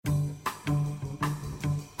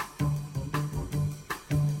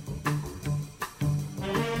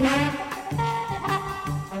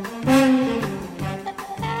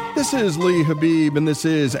This is Lee Habib, and this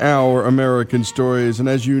is Our American Stories. And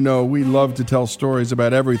as you know, we love to tell stories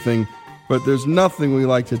about everything, but there's nothing we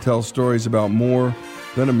like to tell stories about more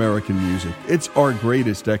than American music. It's our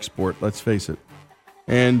greatest export, let's face it.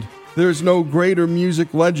 And there's no greater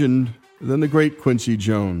music legend than the great Quincy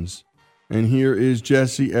Jones. And here is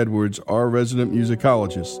Jesse Edwards, our resident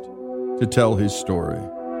musicologist, to tell his story.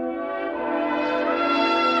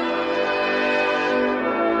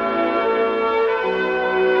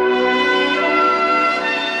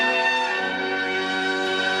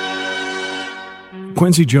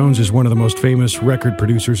 Quincy Jones is one of the most famous record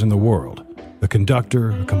producers in the world. A conductor,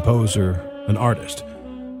 a composer, an artist.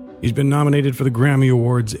 He's been nominated for the Grammy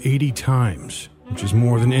Awards 80 times, which is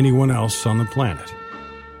more than anyone else on the planet.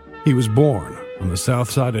 He was born on the south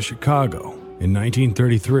side of Chicago in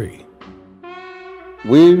 1933.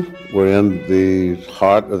 We were in the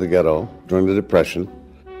heart of the ghetto during the Depression.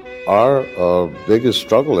 Our biggest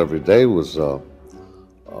struggle every day was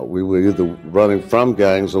we were either running from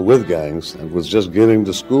gangs or with gangs, and was just getting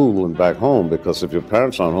to school and back home, because if your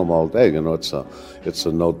parents aren't home all day, it's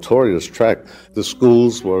a notorious trek. The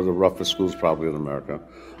schools were the roughest schools probably in America.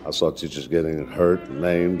 I saw teachers getting hurt,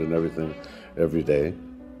 maimed, and everything every day,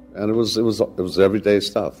 and it was everyday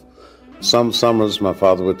stuff. Some summers, my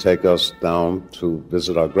father would take us down to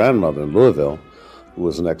visit our grandmother in Louisville, who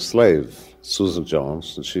was an ex-slave, Susan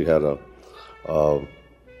Jones, and she had a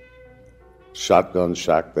shotgun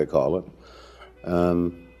shack, they call it,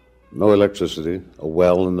 and no electricity, a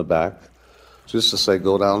well in the back. She used to say,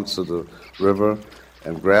 go down to the river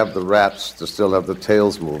and grab the rats to still have the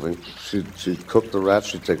tails moving. She'd cook the rats.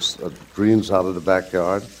 She'd take greens out of the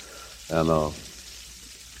backyard and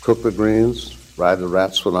cook the greens, fry the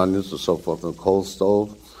rats with onions and so forth on a coal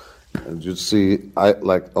stove. And you'd see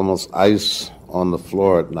like almost ice on the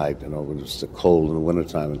floor at night, when it's cold in the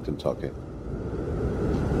wintertime in Kentucky.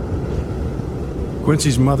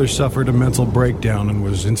 Quincy's mother suffered a mental breakdown and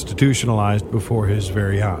was institutionalized before his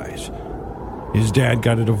very eyes. His dad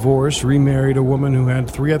got a divorce, remarried a woman who had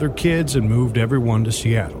 3 other kids, and moved everyone to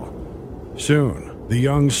Seattle. Soon, the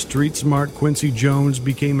young, street-smart Quincy Jones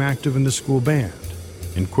became active in the school band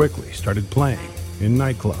and quickly started playing in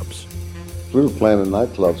nightclubs. We were playing in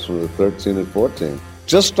nightclubs when we were 13 and 14.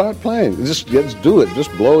 Just start playing. Just do it.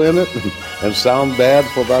 Just blow in it and sound bad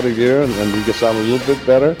for about a year, and you can sound a little bit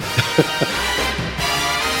better.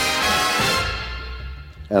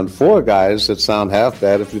 And 4 guys that sound half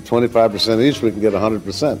bad, if you're 25% each, we can get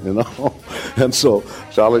 100%, And so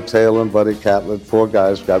Charlie Taylor and Buddy Catlett, 4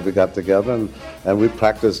 guys, we got together, and we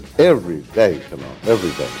practiced every day,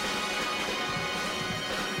 every day.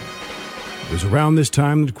 It was around this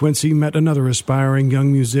time that Quincy met another aspiring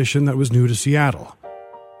young musician that was new to Seattle.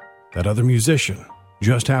 That other musician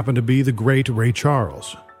just happened to be the great Ray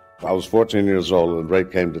Charles. I was 14 years old, and Ray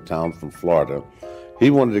came to town from Florida. He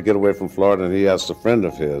wanted to get away from Florida, and he asked a friend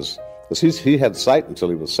of his, because he had sight until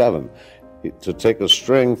he was 7, to take a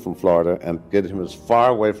string from Florida and get him as far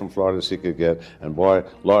away from Florida as he could get. And boy,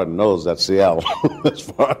 Lord knows that's Seattle. As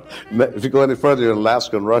far, if you go any further, you're in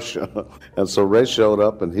Alaska and Russia. And so Ray showed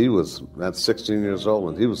up, and he was 16 years old,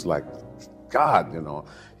 and he was like, God,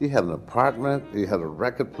 He had an apartment, he had a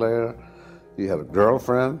record player, he had a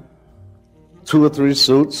girlfriend, 2 or 3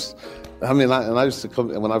 suits. I used to come,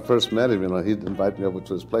 when I first met him, he'd invite me over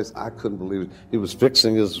to his place. I couldn't believe it. He was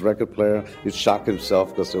fixing his record player. He'd shock himself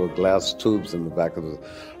because there were glass tubes in the back of the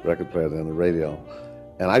record player and the radio.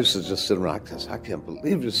 And I used to just sit around, I can't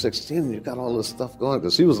believe you're 16 and you got all this stuff going.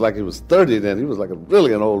 Because he was 30 then. He was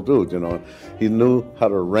really an old dude, He knew how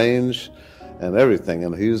to arrange and everything.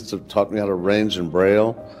 And he used to taught me how to arrange in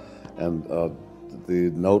Braille. And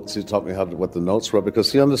the notes, he taught me what the notes were,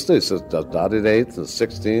 because he understood. He said, dotted eighth, the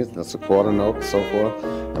 16th, that's a quarter note, and so forth.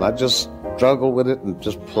 And I just struggled with it and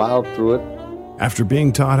just plowed through it. After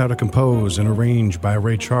being taught how to compose and arrange by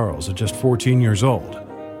Ray Charles at just 14 years old,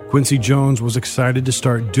 Quincy Jones was excited to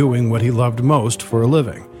start doing what he loved most for a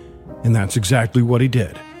living. And that's exactly what he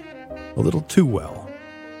did. A little too well.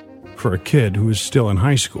 For a kid who was still in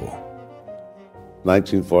high school.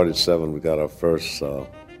 1947, we got our first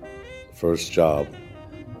job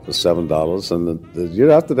for $7, and the year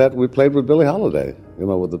after that we played with Billie Holiday,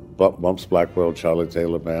 with the Bumps Blackwell, Charlie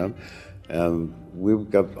Taylor band, and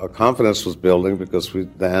our confidence was building because we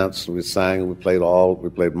danced, we sang, we played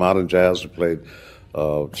modern jazz, we played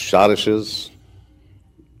schottisches,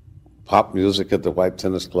 pop music at the white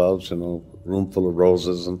tennis clubs, Room Full of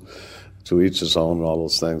Roses and To Each His Own and all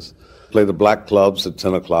those things. Played the black clubs at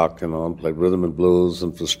 10 o'clock, and played rhythm and blues,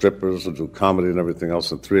 and for strippers, and do comedy and everything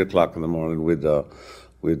else. At 3 o'clock in the morning, we'd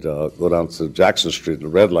we'd go down to Jackson Street in the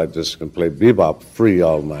red light district and play bebop free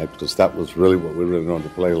all night, because that was really what we really wanted to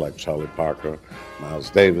play, like Charlie Parker, Miles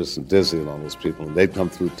Davis, and Dizzy, and all those people. And they'd come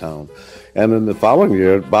through town. And in the following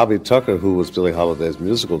year, Bobby Tucker, who was Billie Holiday's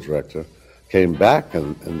musical director, came back,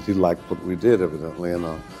 and he liked what we did, evidently, and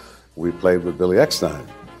we played with Billy Eckstein.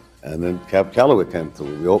 And then Cab Calloway came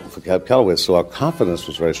through. We opened for Cab Calloway, so our confidence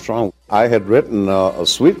was very strong. I had written a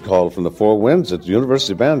suite call from the Four Winds that the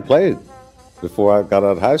University Band played before I got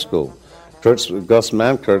out of high school. Gus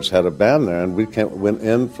Mankurtz had a band there, and we went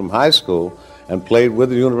in from high school and played with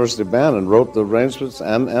the University Band and wrote the arrangements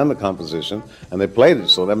and the composition, and they played it.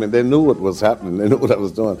 So, I mean, they knew what was happening. They knew what I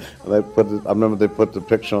was doing. And I remember they put the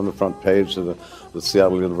picture on the front page of the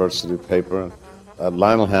Seattle University paper.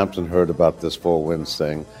 Lionel Hampton heard about this Four Winds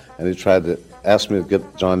thing, and he tried to ask me to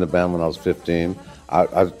join the band when I was 15.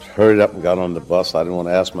 I hurried up and got on the bus. I didn't want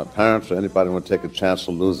to ask my parents or anybody to take a chance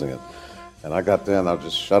of losing it. And I got there, and I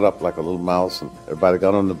just shut up like a little mouse, and everybody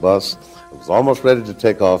got on the bus. It was almost ready to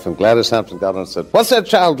take off, and Gladys Hampton got on and said, "What's that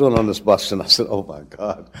child doing on this bus?" And I said, "Oh, my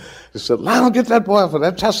God." She said, "Lionel, get that boy off of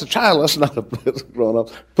that. That's a child. That's not a grown-up.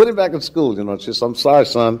 Put him back in school." She said, "I'm sorry,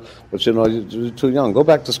 son, but, you're too young. Go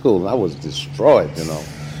back to school." And I was destroyed,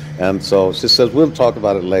 And so she says, "We'll talk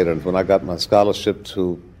about it later." And when I got my scholarship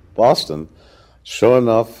to Boston, sure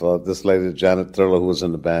enough, this lady, Janet Thurler, who was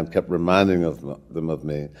in the band, kept reminding them of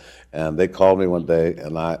me. And they called me one day,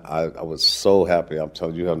 and I was so happy. I'm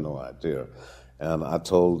telling you, you have no idea. And I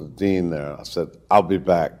told the dean there, I said, "I'll be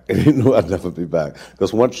back." And he knew I'd never be back.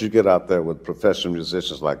 Because once you get out there with professional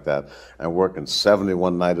musicians like that and working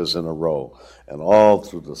 71-nighters in a row, and all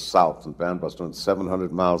through the South, and band bus doing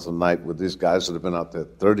 700 miles a night with these guys that have been out there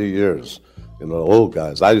 30 years, old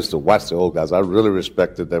guys. I used to watch the old guys. I really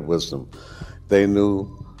respected their wisdom. They knew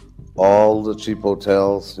all the cheap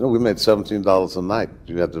hotels. We made $17 a night.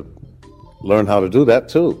 You had to learn how to do that,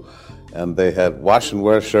 too. And they had wash and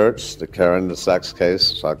wear shirts to carry in the Saks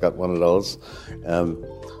case, so I got one of those. And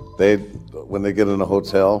when they get in a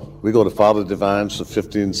hotel, we go to Father Divine's for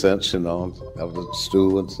 15 cents, have a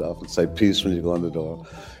stew and stuff, and say peace when you go in the door.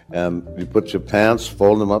 And you put your pants,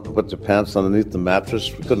 fold them up, and put your pants underneath the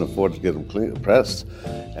mattress. We couldn't afford to get them pressed.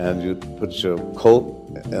 And you put your coat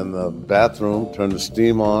in the bathroom, turn the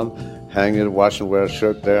steam on, hang your wash and wear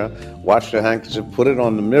shirt there, wash your handkerchief, put it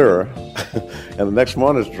on the mirror, and the next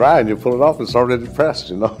morning it's dry, and you pull it off, it's already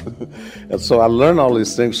pressed, And so I learned all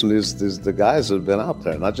these things from the guys that have been out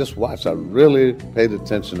there, and I just watched. I really paid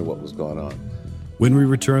attention to what was going on. When we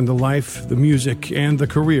return, the life, the music, and the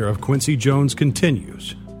career of Quincy Jones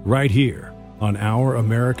continues right here on Our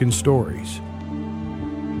American Stories.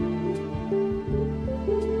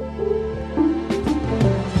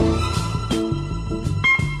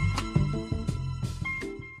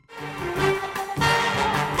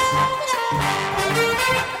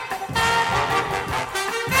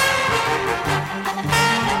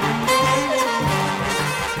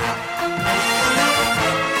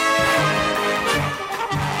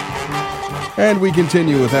 And we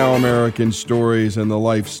continue with Our American Stories and the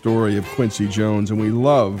life story of Quincy Jones. And we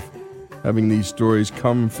love having these stories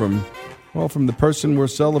come from the person we're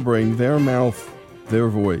celebrating, their mouth, their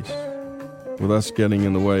voice, with us getting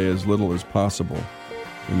in the way as little as possible.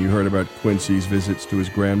 And you heard about Quincy's visits to his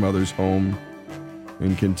grandmother's home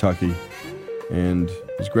in Kentucky, and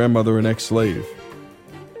his grandmother, an ex-slave.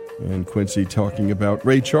 And Quincy talking about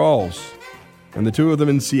Ray Charles, and the two of them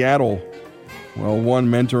in Seattle. Well, one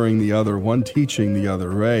mentoring the other, one teaching the other.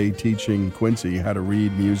 Ray teaching Quincy how to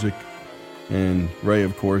read music, and Ray,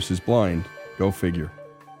 of course, is blind. Go figure.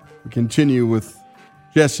 We continue with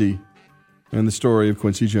Jesse and the story of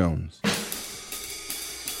Quincy Jones.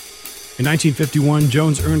 In 1951,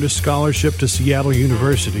 Jones earned a scholarship to Seattle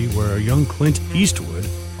University, where a young Clint Eastwood,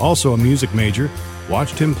 also a music major,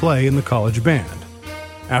 watched him play in the college band.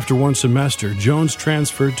 After one semester, Jones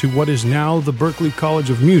transferred to what is now the Berklee College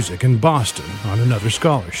of Music in Boston on another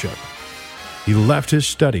scholarship. He left his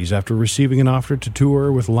studies after receiving an offer to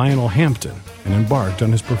tour with Lionel Hampton and embarked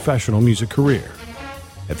on his professional music career.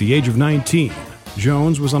 At the age of 19,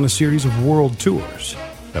 Jones was on a series of world tours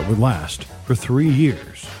that would last for 3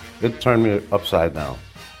 years. It turned me upside down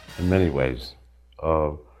in many ways.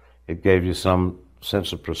 It gave you some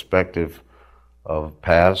sense of perspective of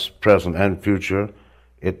past, present, and future.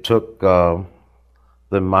 It took the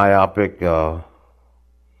myopic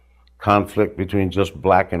conflict between just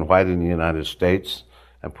black and white in the United States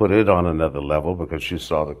and put it on another level, because you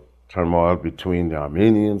saw the turmoil between the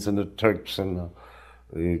Armenians and the Turks and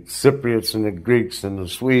the Cypriots and the Greeks and the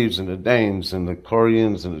Swedes and the Danes and the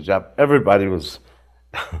Koreans and the Japanese. Everybody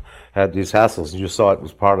had these hassles, and you saw it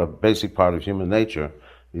was basic part of human nature,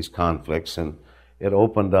 these conflicts. And it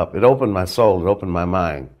opened up. It opened my soul. It opened my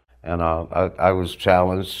mind. And I was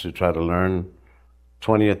challenged to try to learn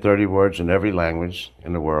 20 or 30 words in every language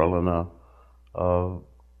in the world, and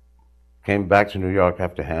came back to New York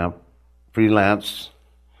after Hamp, freelance,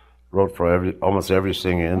 wrote for almost every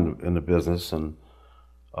singer in the business, and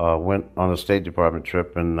went on a State Department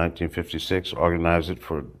trip in 1956, organized it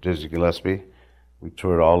for Dizzy Gillespie. We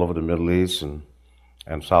toured all over the Middle East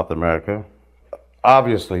and South America.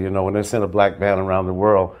 Obviously, when they send a black band around the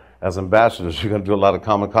world as ambassadors, you're going to do a lot of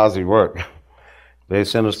kamikaze work. They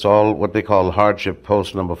sent us to all what they call hardship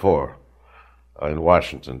post number 4 in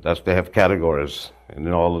Washington. They have categories, and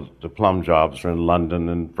all the plum jobs are in London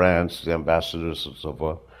and France, the ambassadors and so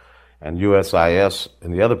forth. And USIS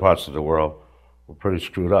in the other parts of the world were pretty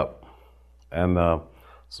screwed up. And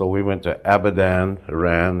so we went to Abadan,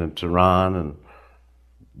 Iran, and Tehran, and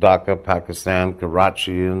Dhaka, Pakistan,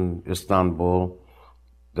 Karachi, and Istanbul,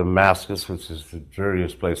 Damascus, which is the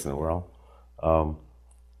dirtiest place in the world.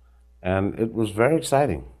 And it was very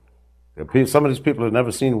exciting. Some of these people had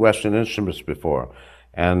never seen Western instruments before.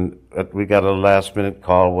 And we got a last-minute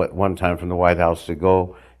call one time from the White House to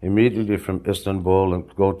go immediately from Istanbul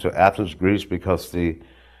and go to Athens, Greece, because the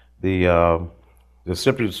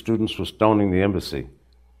Cypriot students were stoning the embassy.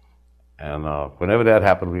 And whenever that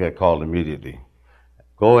happened, we got called immediately.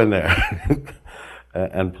 Go in there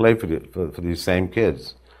and play for these same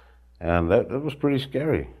kids. And that was pretty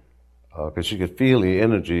scary, because you could feel the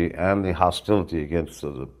energy and the hostility against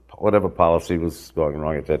whatever policy was going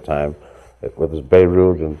wrong at that time, whether it's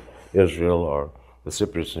Beirut and Israel or the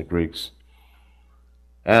Cypriots and Greeks.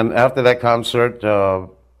 And after that concert,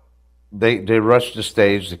 they rushed the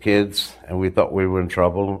stage, the kids, and we thought we were in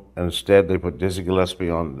trouble. And instead, they put Dizzy Gillespie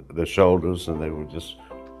on their shoulders, and they were just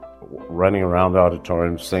running around the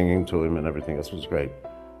auditorium singing to him and everything. This was great.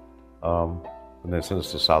 And they sent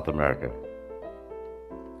us to South America.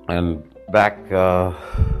 And back to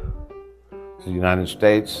the United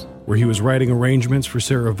States, where he was writing arrangements for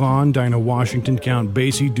Sarah Vaughan, Dinah Washington, Count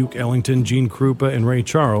Basie, Duke Ellington, Gene Krupa, and Ray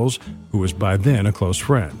Charles, who was by then a close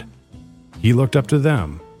friend. He looked up to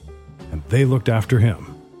them, and they looked after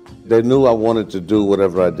him. They knew I wanted to do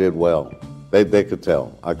whatever I did well. They could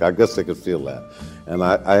tell. I guess they could feel that. And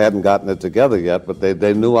I hadn't gotten it together yet, but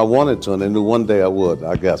they knew I wanted to, and they knew one day I would,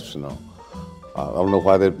 I guess, I don't know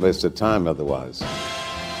why they'd wasted time otherwise.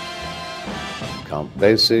 Count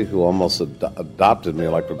Basie, who almost adopted me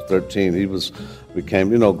like at 13,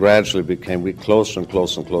 gradually became closer and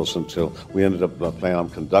closer and closer until we ended up playing, I'm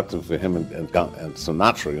conducting for him and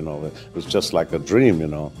Sinatra, It was just like a dream,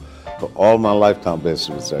 For all my life, Count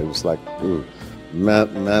Basie was there. He was like,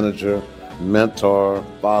 manager, mentor,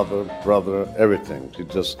 father, brother, everything.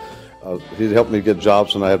 He'd helped me get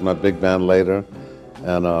jobs when I had my big band later.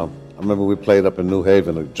 And I remember we played up in New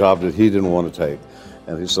Haven, a job that he didn't want to take.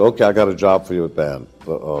 And he said, okay, I got a job for you at band.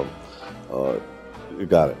 You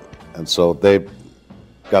got it. And so they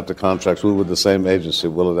got the contracts. We were the same agency,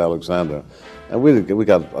 Willard Alexander. And we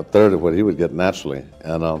got a third of what he would get naturally.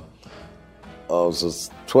 And it was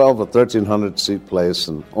a 12 or 1,300 seat place,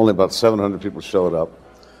 and only about 700 people showed up.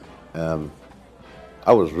 And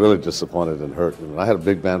I was really disappointed and hurt. I had a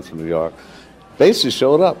big band from New York. Basie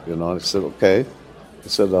showed up, and he said, okay. He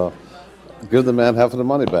said, give the man half of the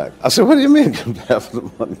money back. I said, what do you mean give him half of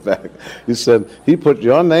the money back? He said, he put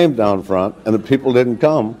your name down front, and the people didn't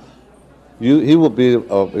come. He will be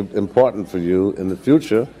important for you in the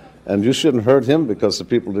future, and you shouldn't hurt him because the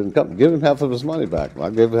people didn't come. Give him half of his money back. I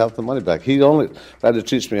gave him half the money back. He only tried to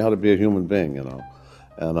teach me how to be a human being,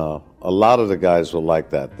 And a lot of the guys were like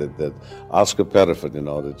that Oscar Pettiford,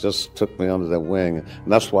 that just took me under their wing.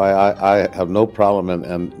 And that's why I have no problem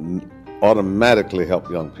and automatically help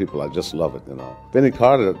young people. I just love it, Benny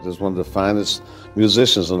Carter is one of the finest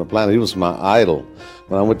musicians on the planet. He was my idol.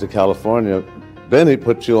 When I went to California, Benny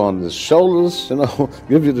put you on his shoulders,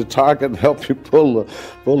 give you the target and help you pull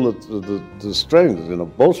the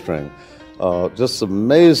strings, bowstring. Just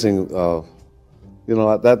amazing,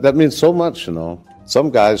 that means so much,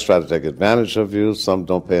 Some guys try to take advantage of you, some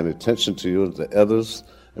don't pay any attention to you, the others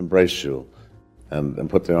embrace you and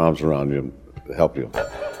put their arms around you to help you.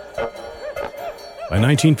 By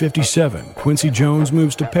 1957, Quincy Jones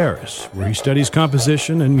moves to Paris, where he studies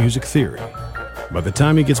composition and music theory. By the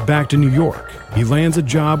time he gets back to New York, he lands a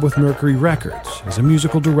job with Mercury Records as a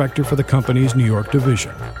musical director for the company's New York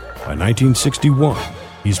division. By 1961,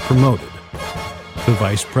 he's promoted to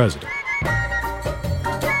vice president.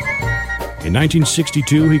 In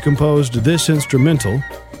 1962, he composed this instrumental,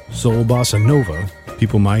 Soul Bossa Nova,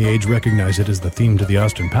 People my age recognize it as the theme to the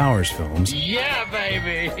Austin Powers films. Yeah,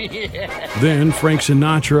 baby! Yeah. Then Frank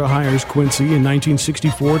Sinatra hires Quincy in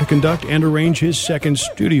 1964 to conduct and arrange his second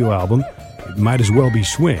studio album, It Might As Well Be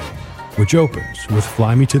Swing, which opens with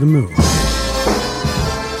Fly Me to the Moon.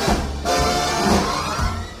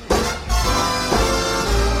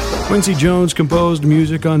 Quincy Jones composed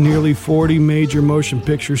music on nearly 40 major motion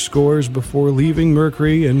picture scores before leaving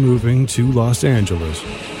Mercury and moving to Los Angeles.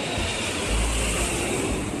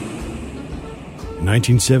 In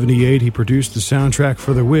 1978, he produced the soundtrack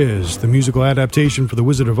for The Wiz, the musical adaptation for The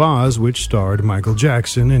Wizard of Oz, which starred Michael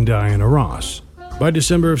Jackson and Diana Ross. By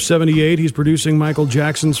December of '78, he's producing Michael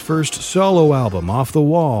Jackson's first solo album, Off the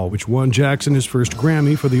Wall, which won Jackson his first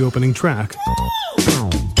Grammy for the opening track,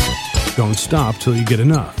 Don't Stop Till You Get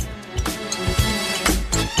Enough.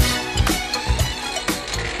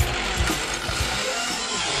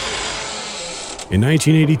 In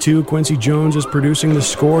 1982, Quincy Jones is producing the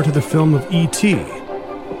score to the film of E.T.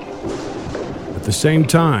 At the same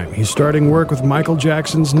time, he's starting work with Michael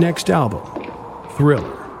Jackson's next album,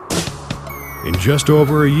 Thriller. In just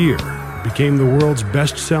over a year, it became the world's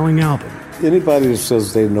best-selling album. Anybody that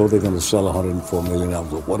says they know they're going to sell 104 million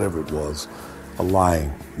albums or whatever it was, are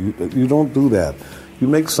lying. You don't do that. You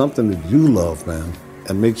make something that you love, man,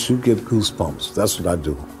 and makes you get goosebumps. That's what I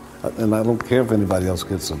do. And I don't care if anybody else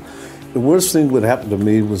gets them. The worst thing that would happen to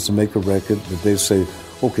me was to make a record that they say,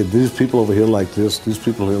 okay, these people over here like this, these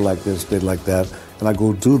people here like this, they like that, and I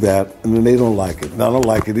go do that, and then they don't like it. And I don't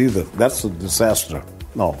like it either. That's a disaster.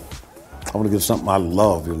 No. I want to get something I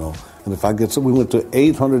love, you know. And if I get some, we went to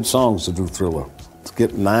 800 songs to do Thriller, to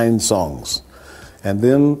get 9 songs. And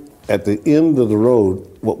then at the end of the road,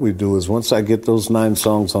 what we do is once I get those 9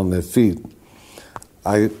 songs on their feet,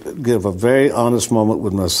 I give a very honest moment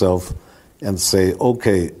with myself and say,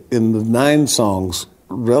 okay, in the 9 songs,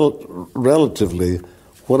 relatively,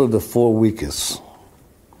 what are the 4 weakest?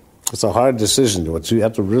 It's a hard decision, but you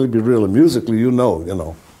have to really be real. And musically, you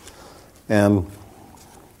know. And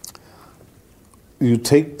you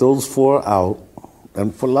take those 4 out,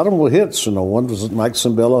 and for a lot of them were hits, you know. One was Mike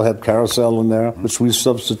Cimbello had Carousel in there, which we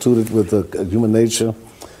substituted with Human Nature,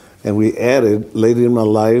 and we added Lady in My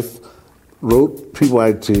Life, wrote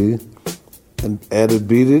PYT, and added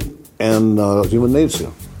Beat It, and Human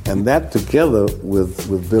Nature. And that together with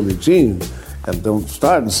Billie Jean and Don't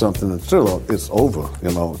Start in Something and Thriller, it's over,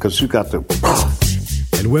 you know, because you got to...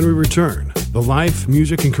 And when we return, the life,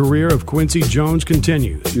 music, and career of Quincy Jones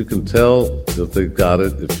continues. You can tell that they got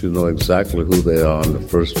it if you know exactly who they are in the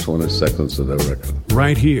first 20 seconds of their record.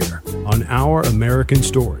 Right here on Our American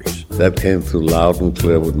Stories. That came through loud and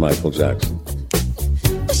clear with Michael Jackson.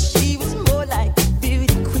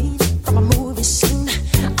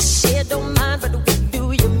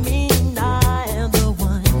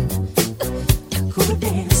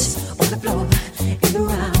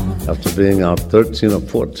 After being out 13 or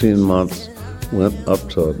 14 months, went up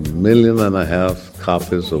to 1.5 million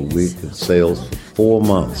copies a week in sales for 4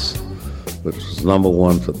 months, which was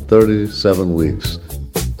 #1 for 37 weeks.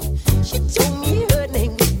 She told me her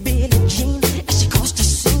name was Billie Jean, and she caused a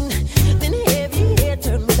scene. Then heavy hair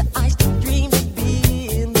turned with the eyes to dream of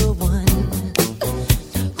being the one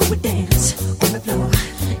who would dance on the floor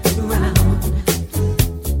and around.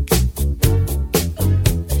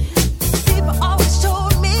 People always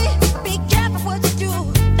told me, be careful what you do.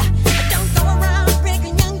 Don't go around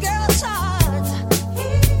breaking young girls' hearts.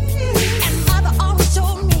 And mother always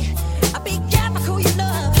told me, be careful who you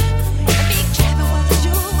love. And be careful what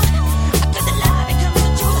you do. Cause the love becomes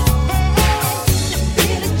the truth. Hey,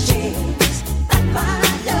 Billie Jean's not my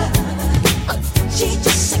love. She's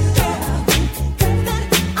just a girl that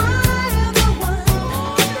I am the one.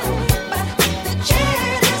 But the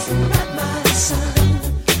kid is not my son.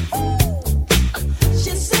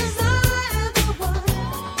 She says I am the one.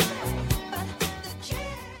 But the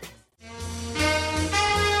kid.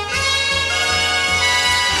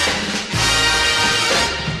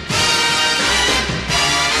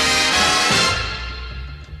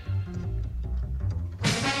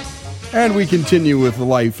 And we continue with the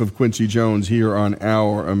life of Quincy Jones here on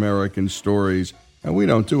Our American Stories. And we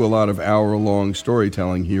don't do a lot of hour-long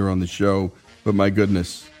storytelling here on the show, but my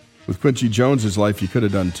goodness, with Quincy Jones's life, you could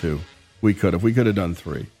have done 2. We could have done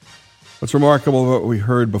 3. What's remarkable about what we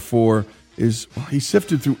heard before is he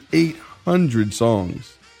sifted through 800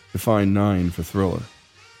 songs to find 9 for Thriller.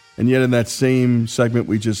 And yet in that same segment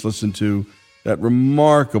we just listened to, that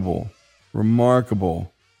remarkable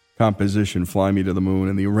composition, Fly Me to the Moon,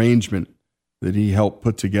 and the arrangement that he helped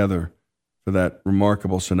put together for that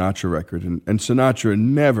remarkable Sinatra record. And Sinatra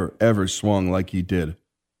never, ever swung like he did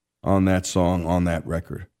on that song, on that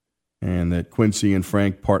record. and that Quincy and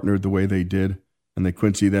Frank partnered the way they did, and that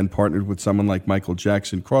Quincy then partnered with someone like Michael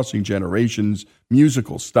Jackson, crossing generations,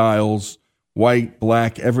 musical styles, white,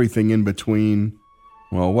 black, everything in between.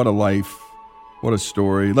 Well, what a life, what a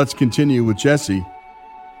story. Let's continue with Jesse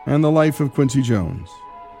and the life of Quincy Jones.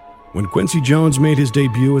 When Quincy Jones made his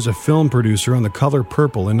debut as a film producer on The Color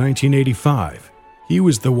Purple in 1985, he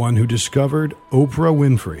was the one who discovered Oprah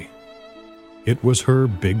Winfrey. It was her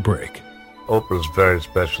big break. Oprah's very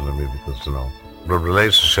special to me because, the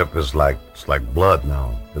relationship is like blood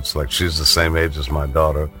now. It's like she's the same age as my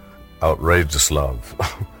daughter. Outrageous love.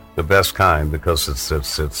 The best kind, because it's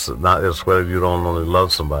whether you don't only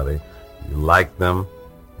love somebody, you like them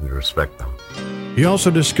and you respect them. He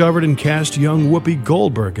also discovered and cast young Whoopi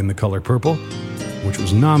Goldberg in The Color Purple, which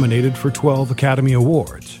was nominated for 12 Academy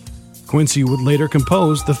Awards. Quincy would later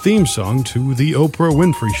compose the theme song to The Oprah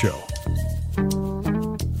Winfrey Show.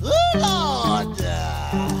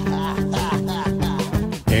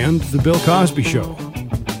 And The Bill Cosby Show.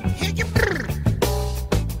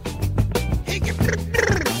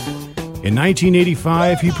 In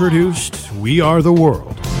 1985, he produced We Are the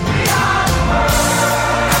World.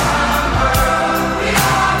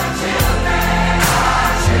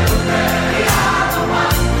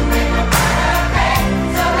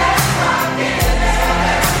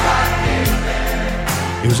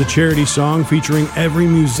 It was a charity song featuring every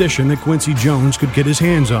musician that Quincy Jones could get his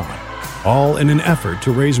hands on, all in an effort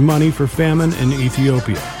to raise money for famine in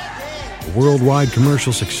Ethiopia. A worldwide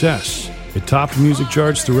commercial success, it topped music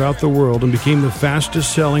charts throughout the world and became the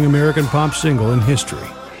fastest-selling American pop single in history.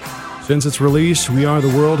 Since its release, We Are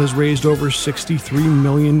the World has raised over $63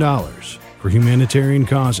 million for humanitarian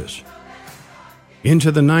causes.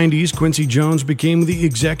 Into the 90s, Quincy Jones became the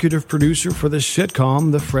executive producer for the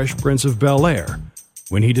sitcom The Fresh Prince of Bel-Air,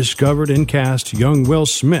 when he discovered and cast young Will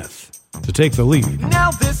Smith to take the lead.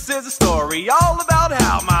 Now this is a story all about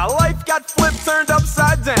how my life got flipped, turned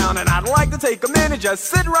upside down, and I'd like to take a minute, just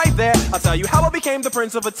sit right there. I'll tell you how I became the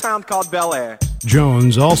prince of a town called Bel-Air.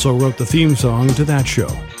 Jones also wrote the theme song to that show.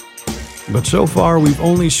 But so far, we've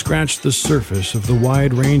only scratched the surface of the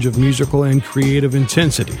wide range of musical and creative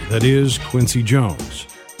intensity that is Quincy Jones.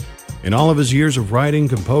 In all of his years of writing,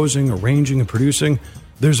 composing, arranging, and producing,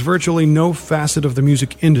 there's virtually no facet of the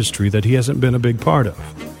music industry that he hasn't been a big part of.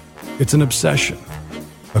 It's an obsession,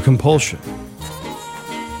 a compulsion,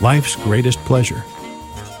 life's greatest pleasure.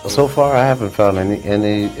 So far, I haven't found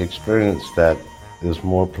any experience that is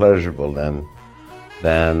more pleasurable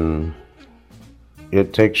than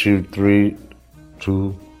it takes you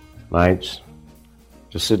 2 nights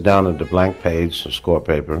to sit down at the blank page of score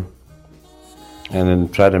paper and then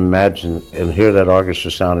try to imagine and hear that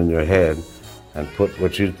orchestra sound in your head and put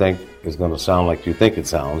what you think is going to sound like you think it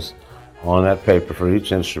sounds on that paper for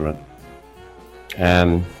each instrument,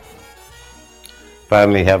 and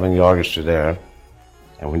finally having the orchestra there,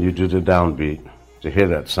 and when you do the downbeat, to hear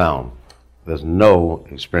that sound. There's no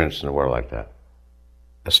experience in the world like that.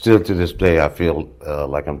 Still to this day, I feel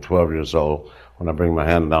like I'm 12 years old when I bring my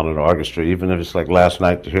hand down to the orchestra, even if it's like last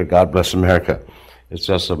night to hear God Bless America. It's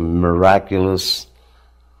just a miraculous...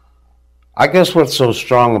 I guess what's so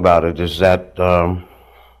strong about it is that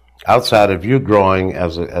outside of you growing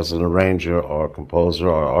as an arranger or a composer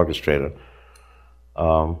or orchestrator,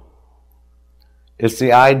 it's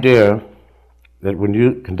the idea that when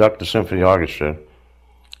you conduct a symphony orchestra,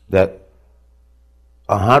 that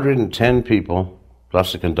 110 people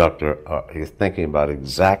plus the conductor are thinking about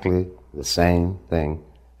exactly the same thing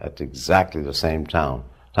at exactly the same time,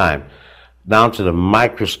 down to the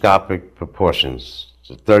microscopic proportions.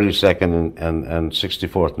 32nd and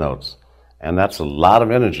 64th notes. And that's a lot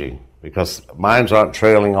of energy because minds aren't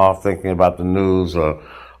trailing off thinking about the news or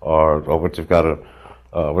what you've got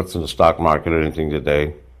what's in the stock market or anything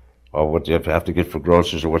today, or what you have to get for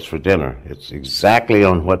groceries or what's for dinner. It's exactly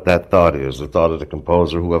on what that thought is, the thought of the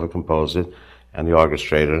composer, whoever composed it, and the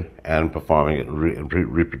orchestrator, and performing it and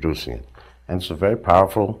reproducing it. And it's a very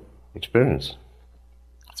powerful experience.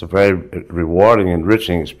 It's a very rewarding,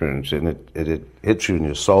 enriching experience, and it hits you in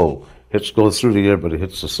your soul. It goes through the ear, but it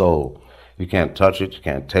hits the soul. You can't touch it, you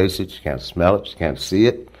can't taste it, you can't smell it, you can't see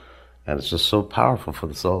it, and it's just so powerful for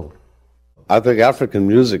the soul. I think African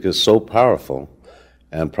music is so powerful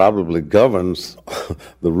and probably governs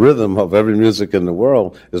the rhythm of every music in the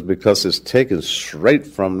world is because it's taken straight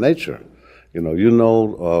from nature.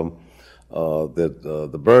 That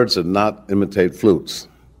the birds did not imitate flutes.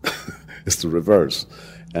 It's the reverse.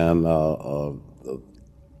 And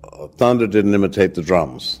thunder didn't imitate the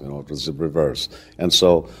drums. You know, it was the reverse. And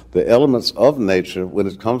so the elements of nature, when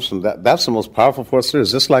it comes from that's the most powerful force there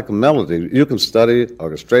is. Just like a melody. You can study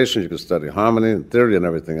orchestration, you can study harmony and theory and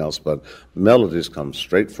everything else, but melodies come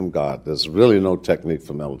straight from God. There's really no technique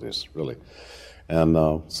for melodies, really. And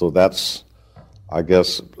so that's, I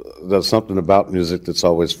guess, there's something about music that's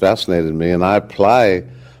always fascinated me, and I apply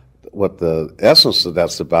what the essence of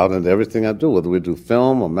that's about into everything I do, whether we do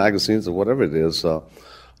film or magazines or whatever it is.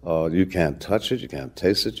 You can't touch it, you can't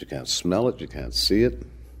taste it, you can't smell it, you can't see it.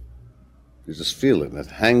 You just feel it, and it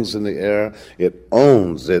hangs in the air. It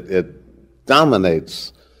owns, it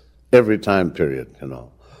dominates every time period, you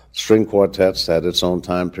know. String quartets had its own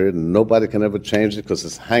time period, and nobody can ever change it because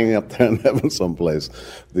it's hanging up there in heaven someplace.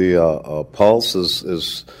 The pulse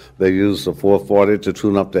is they use the 440 to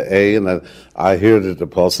tune up the A, and I hear that the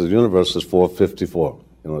pulse of the universe is 454.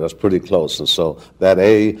 You know, that's pretty close. And so that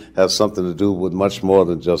A has something to do with much more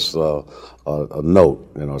than just a note.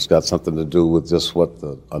 You know, it's got something to do with just what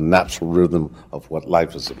a natural rhythm of what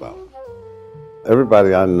life is about.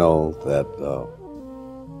 Everybody I know that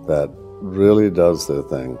really does their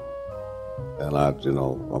thing, and I have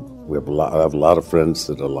a lot of friends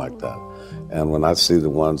that are like that. And when I see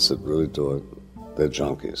the ones that really do it, they're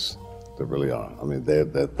junkies. They really are. I mean, their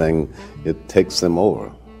thing, it takes them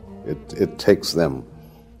over. It takes them.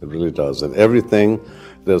 It really does. And everything,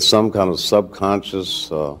 there's some kind of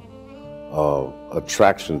subconscious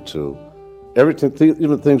attraction to everything,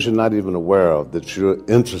 even things you're not even aware of that you're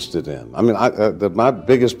interested in. I mean, my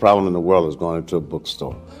biggest problem in the world is going into a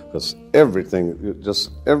bookstore, because everything,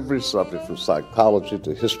 just every subject from psychology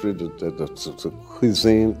to history to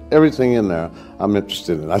cuisine, everything in there I'm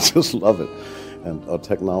interested in. I just love it. And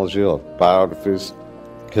technology or biographies,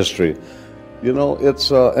 history. You know, it's,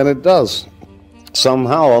 and it does.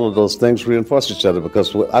 Somehow all of those things reinforce each other,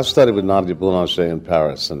 because I studied with Nadia Boulanger in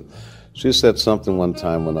Paris, and she said something one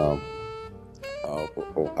time when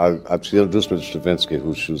she introduced me to Stravinsky,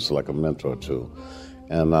 who she was like a mentor to,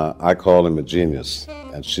 and I called him a genius,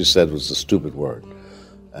 and she said it was a stupid word.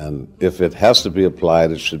 And if it has to be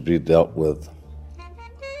applied, it should be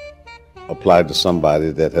applied to somebody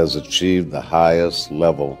that has achieved the highest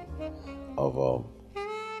level of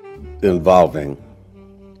involving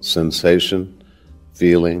sensation,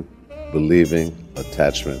 feeling, believing,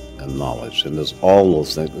 attachment, and knowledge. And there's all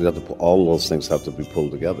those things. All those things have to be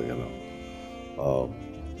pulled together, you know.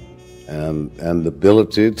 And the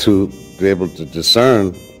ability to be able to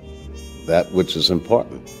discern that which is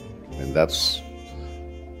important. And that's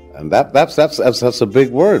a big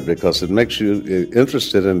word, because it makes you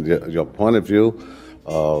interested in your point of view.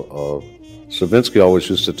 Stravinsky always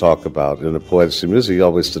used to talk about, in the poetry music, he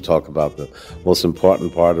always used to talk about the most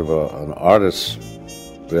important part of an artist's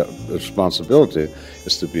responsibility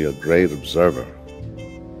is to be a great observer.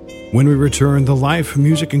 When we return, the life,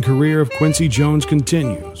 music, and career of Quincy Jones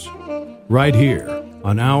continues, right here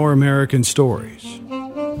on Our American Stories.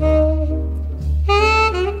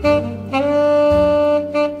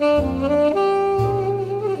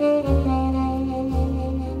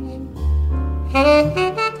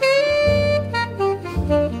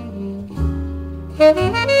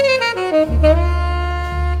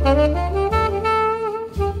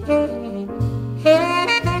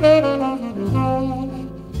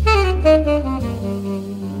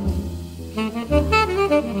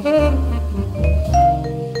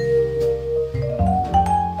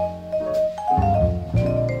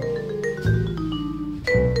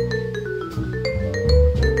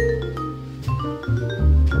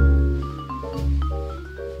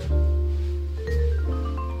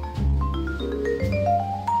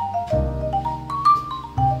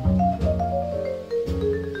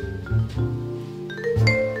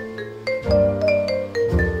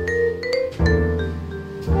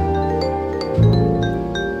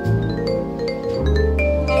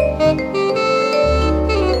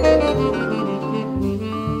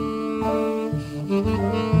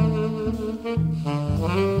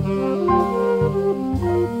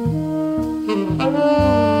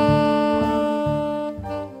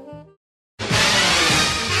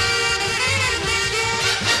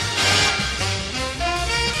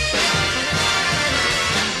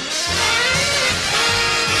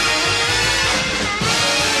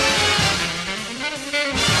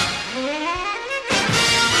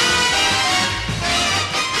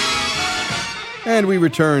 And we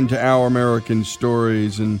return to Our American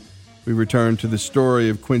Stories, and we return to the story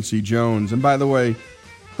of Quincy Jones. And by the way,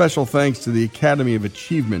 special thanks to the Academy of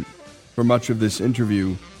Achievement for much of this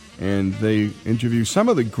interview. And they interview some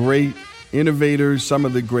of the great innovators, some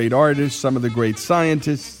of the great artists, some of the great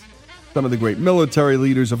scientists, some of the great military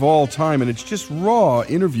leaders of all time, and it's just raw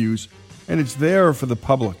interviews, and it's there for the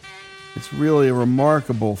public. It's really a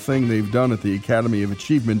remarkable thing they've done at the Academy of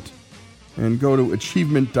Achievement. And go to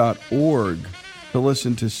achievement.org to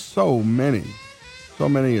listen to so many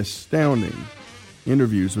astounding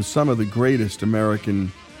interviews with some of the greatest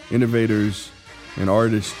American innovators and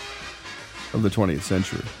artists of the 20th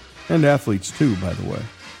century. And athletes too, by the way.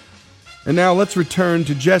 And now let's return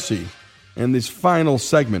to Jesse and this final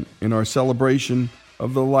segment in our celebration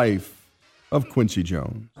of the life of Quincy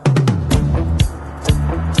Jones.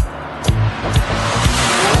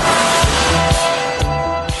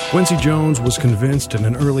 Quincy Jones was convinced at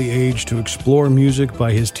an early age to explore music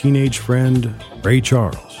by his teenage friend, Ray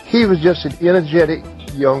Charles. He was just an energetic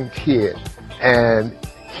young kid, and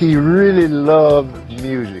he really loved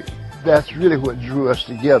music. That's really what drew us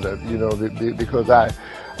together, you know, because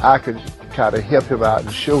I could kind of help him out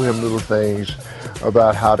and show him little things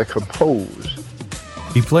about how to compose.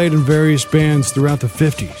 He played in various bands throughout the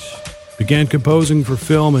 50s, began composing for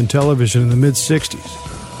film and television in the mid-60s,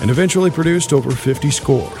 and eventually produced over 50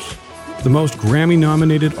 scores, the most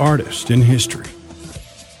Grammy-nominated artist in history.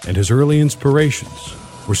 And his early inspirations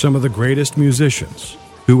were some of the greatest musicians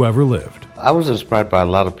who ever lived. I was inspired by a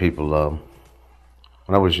lot of people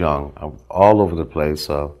when I was young, all over the place.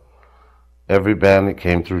 Every band that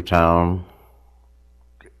came through town,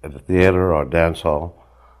 at the theater or dance hall,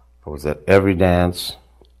 I was at every dance,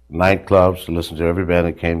 nightclubs to listen to every band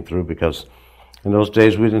that came through, because in those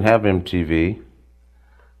days we didn't have MTV.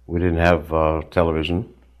 We didn't have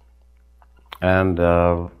television, and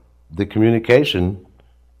the communication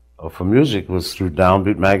for music was through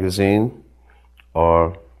Downbeat magazine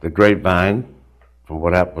or the Grapevine, from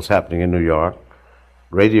what was happening in New York.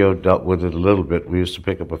 Radio dealt with it a little bit. We used to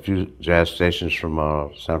pick up a few jazz stations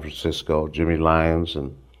from San Francisco, Jimmy Lyons,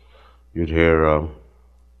 and you'd hear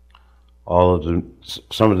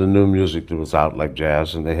some of the new music that was out, like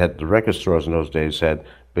jazz. And they had, the record stores in those days had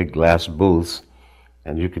big glass booths,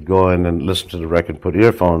 and you could go in and listen to the record, put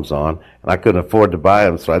earphones on, and I couldn't afford to buy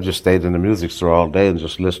them, so I just stayed in the music store all day and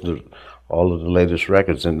just listened to all of the latest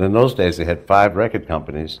records. And in those days, they had 5 record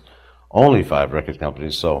companies, only 5 record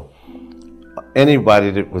companies, so anybody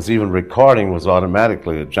that was even recording was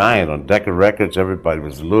automatically a giant. On Decca Records, everybody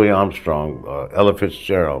was Louis Armstrong, Ella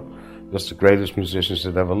Fitzgerald, just the greatest musicians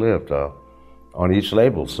that ever lived on each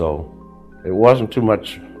label. So it wasn't too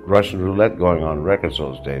much Russian roulette going on in records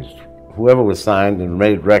those days. Whoever was signed and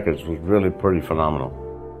made records was really pretty phenomenal.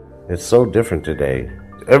 It's so different today.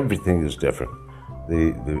 Everything is different.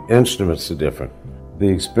 The instruments are different. The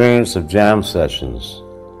experience of jam sessions,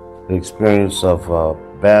 the experience of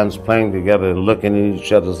bands playing together and looking in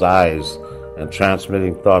each other's eyes and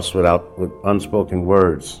transmitting thoughts with unspoken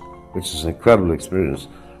words, which is an incredible experience,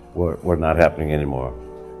 were not happening anymore.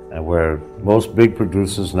 And where most big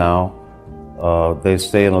producers now, they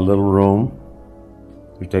stay in a little room.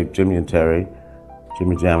 You take Jimmy and Terry,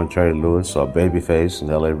 Jimmy Jam and Terry Lewis, or Babyface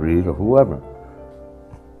and L.A. Reid, or whoever.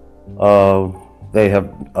 They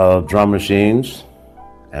have drum machines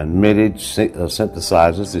and MIDI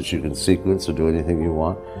synthesizers that you can sequence or do anything you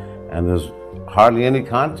want. And there's hardly any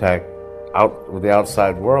contact out with the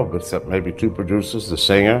outside world, except maybe 2 producers, the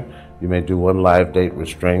singer. You may do 1 live date with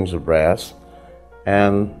strings or brass.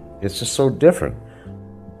 And it's just so different.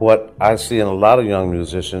 What I see in a lot of young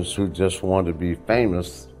musicians who just want to be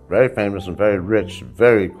famous and very rich,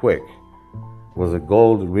 very quick, was a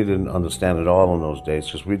goal that we didn't understand at all in those days,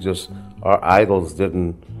 because our idols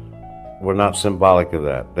were not symbolic of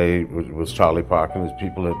that. It was Charlie Parker and his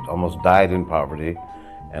people that almost died in poverty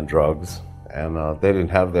and drugs, and they didn't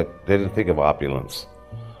have that. They didn't think of opulence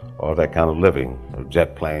or that kind of living, or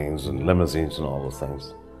jet planes and limousines and all those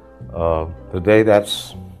things. Today,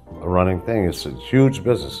 that's a running thing. It's a huge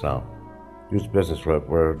business now, huge business where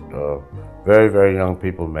very, very young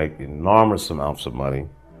people make enormous amounts of money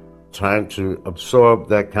trying to absorb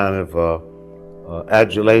that kind of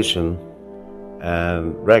adulation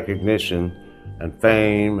and recognition and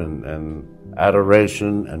fame and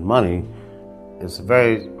adoration and money. It's a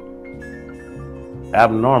very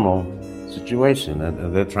abnormal situation,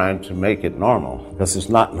 and they're trying to make it normal, because it's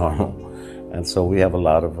not normal. And so we have a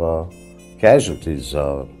lot of casualties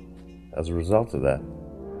as a result of that.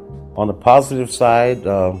 On the positive side,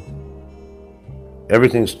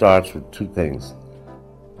 everything starts with 2 things: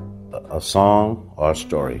 a song or a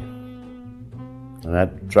story. And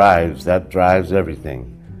that drives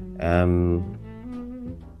everything. And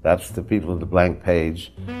that's the people of the blank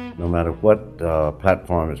page. No matter what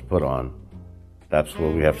platform is put on, that's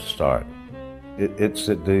where we have to start.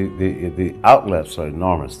 The outlets are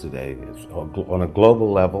enormous today. It's on a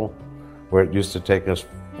global level. where it used to take us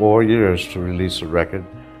 4 years to release a record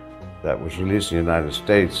that was released in the United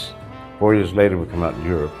States. 4 years later, we come out in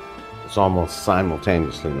Europe. It's almost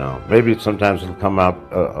simultaneously now. Maybe sometimes it'll come out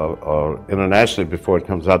internationally before it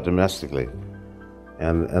comes out domestically.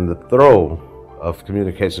 And the throw of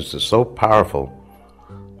communications is so powerful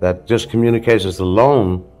that just communications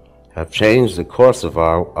alone have changed the course of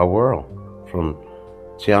our world, from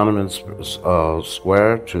Tiananmen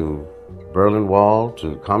Square to Berlin Wall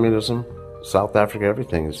to communism, South Africa,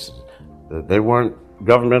 everything. They weren't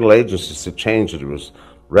governmental agencies that changed it. It was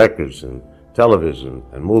records and television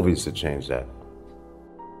and movies that changed that.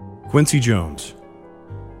 Quincy Jones.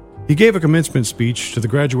 He gave a commencement speech to the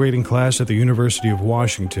graduating class at the University of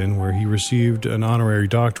Washington, where he received an honorary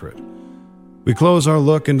doctorate. We close our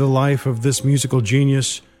look into the life of this musical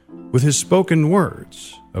genius with his spoken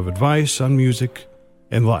words of advice on music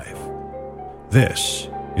and life. This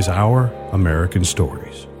is Our American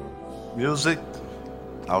Stories. Music,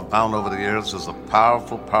 I've found over the years, is a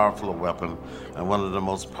powerful, powerful weapon and one of the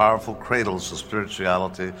most powerful cradles of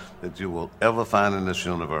spirituality that you will ever find in this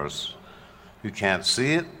universe. You can't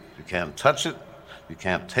see it, you can't touch it, you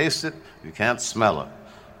can't taste it, you can't smell it,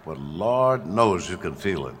 but Lord knows you can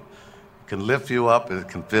feel it. It can lift you up and it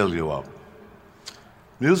can fill you up.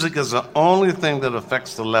 Music is the only thing that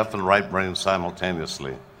affects the left and right brain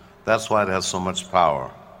simultaneously. That's why it has so much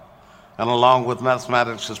power. And along with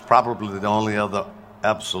mathematics, it's probably the only other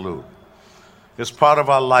absolute. It's part of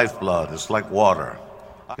our lifeblood. It's like water.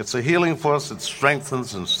 It's a healing force that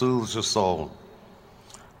strengthens and soothes your soul.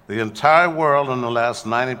 The entire world in the last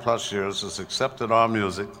 90 plus years has accepted our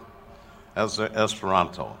music as their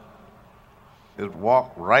Esperanto. It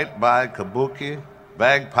walked right by kabuki,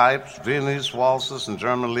 bagpipes, Viennese waltzes, and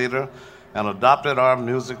German lieder, and adopted our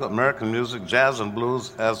music, American music, jazz and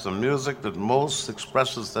blues, as the music that most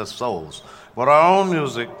expresses their souls. But our own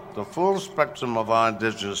music, the full spectrum of our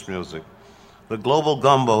indigenous music, the global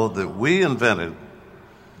gumbo that we invented,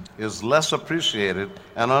 is less appreciated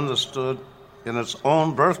and understood in its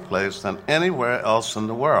own birthplace than anywhere else in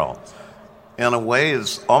the world. In a way,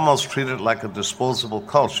 it's almost treated like a disposable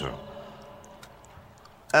culture.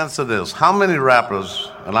 Answer this: how many rappers,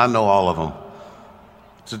 and I know all of them,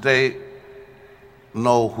 today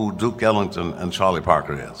know who Duke Ellington and Charlie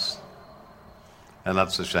Parker is? And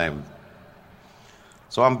that's a shame.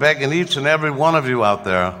 So I'm begging each and every one of you out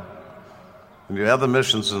there in your other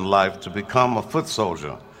missions in life to become a foot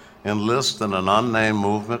soldier. Enlist in an unnamed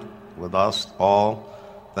movement with us all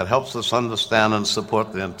that helps us understand and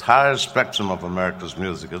support the entire spectrum of America's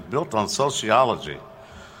music. It's built on sociology.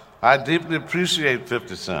 I deeply appreciate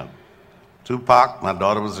 50 Cent. Tupac, my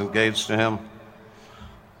daughter was engaged to him,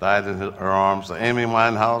 died in her arms. Amy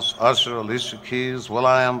Winehouse, Usher, Alicia Keys,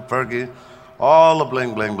 will.i.am, Fergie, all the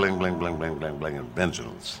bling, bling, bling, bling, bling, bling, bling, bling, and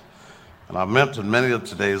Benjamins. And I've mentored many of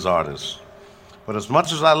today's artists. But as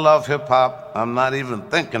much as I love hip-hop, I'm not even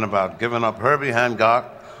thinking about giving up Herbie Hancock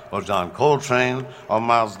or John Coltrane or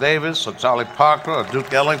Miles Davis or Charlie Parker or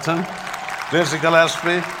Duke Ellington, Dizzy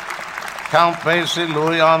Gillespie, Count Basie,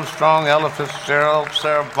 Louis Armstrong, Ella Fitzgerald,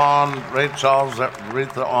 Sarah Vaughan, Ray Charles,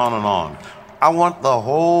 Aretha, on and on. I want the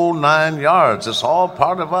whole 9 yards. It's all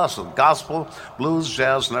part of us, gospel, blues,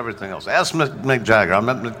 jazz, and everything else. Ask Mick Jagger. I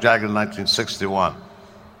met Mick Jagger in 1961.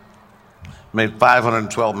 Made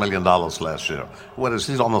 $512 million last year.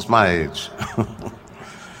 He's almost my age.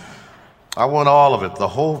 I want all of it, the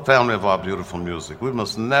whole family of our beautiful music. We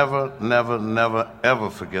must never, never, never, ever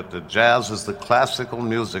forget that jazz is the classical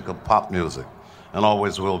music of pop music, and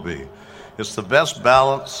always will be. It's the best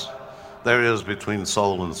balance there is between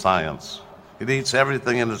soul and science. It eats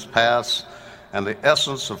everything in its past, and the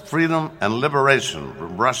essence of freedom and liberation.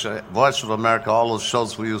 From Russia, Voice of America, all those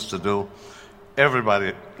shows we used to do,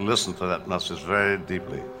 everybody listened to that message very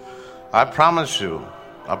deeply. I promise you,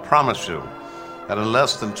 that in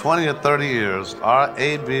less than 20 or 30 years, our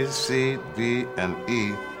A, B, C, D, and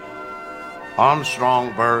E,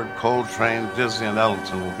 Armstrong, Bird, Coltrane, Dizzy, and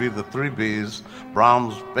Ellington will be the 3 Bs,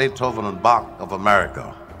 Brahms, Beethoven, and Bach of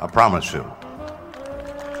America. I promise you.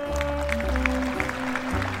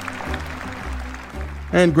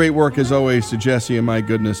 And great work as always to Jesse, and my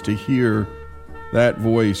goodness, to hear that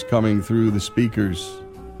voice coming through the speakers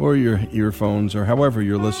or your earphones or however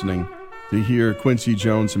you're listening, to hear Quincy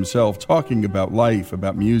Jones himself talking about life,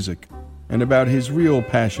 about music, and about his real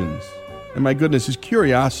passions. And my goodness, his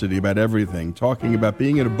curiosity about everything, talking about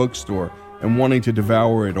being at a bookstore and wanting to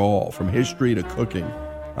devour it all, from history to cooking.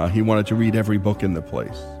 He wanted to read every book in the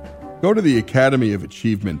place. Go to the Academy of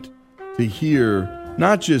Achievement to hear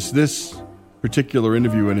not just this particular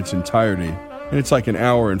interview in its entirety, and it's like an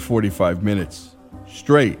hour and 45 minutes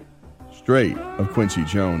straight straight of Quincy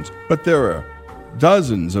Jones, but there are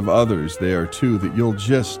dozens of others there too that you'll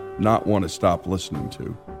just not want to stop listening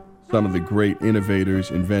to. Some of the great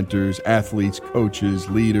innovators, inventors, athletes, coaches,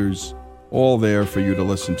 leaders, all there for you to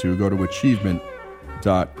listen to. Go to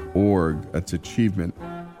achievement.org. That's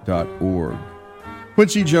achievement.org.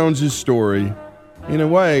 Quincy Jones's story, in a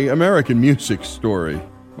way, American music's story.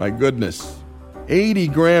 My goodness. 80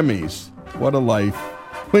 Grammys. What a life.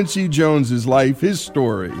 Quincy Jones's life, his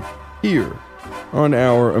story, here on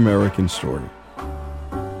Our American Story.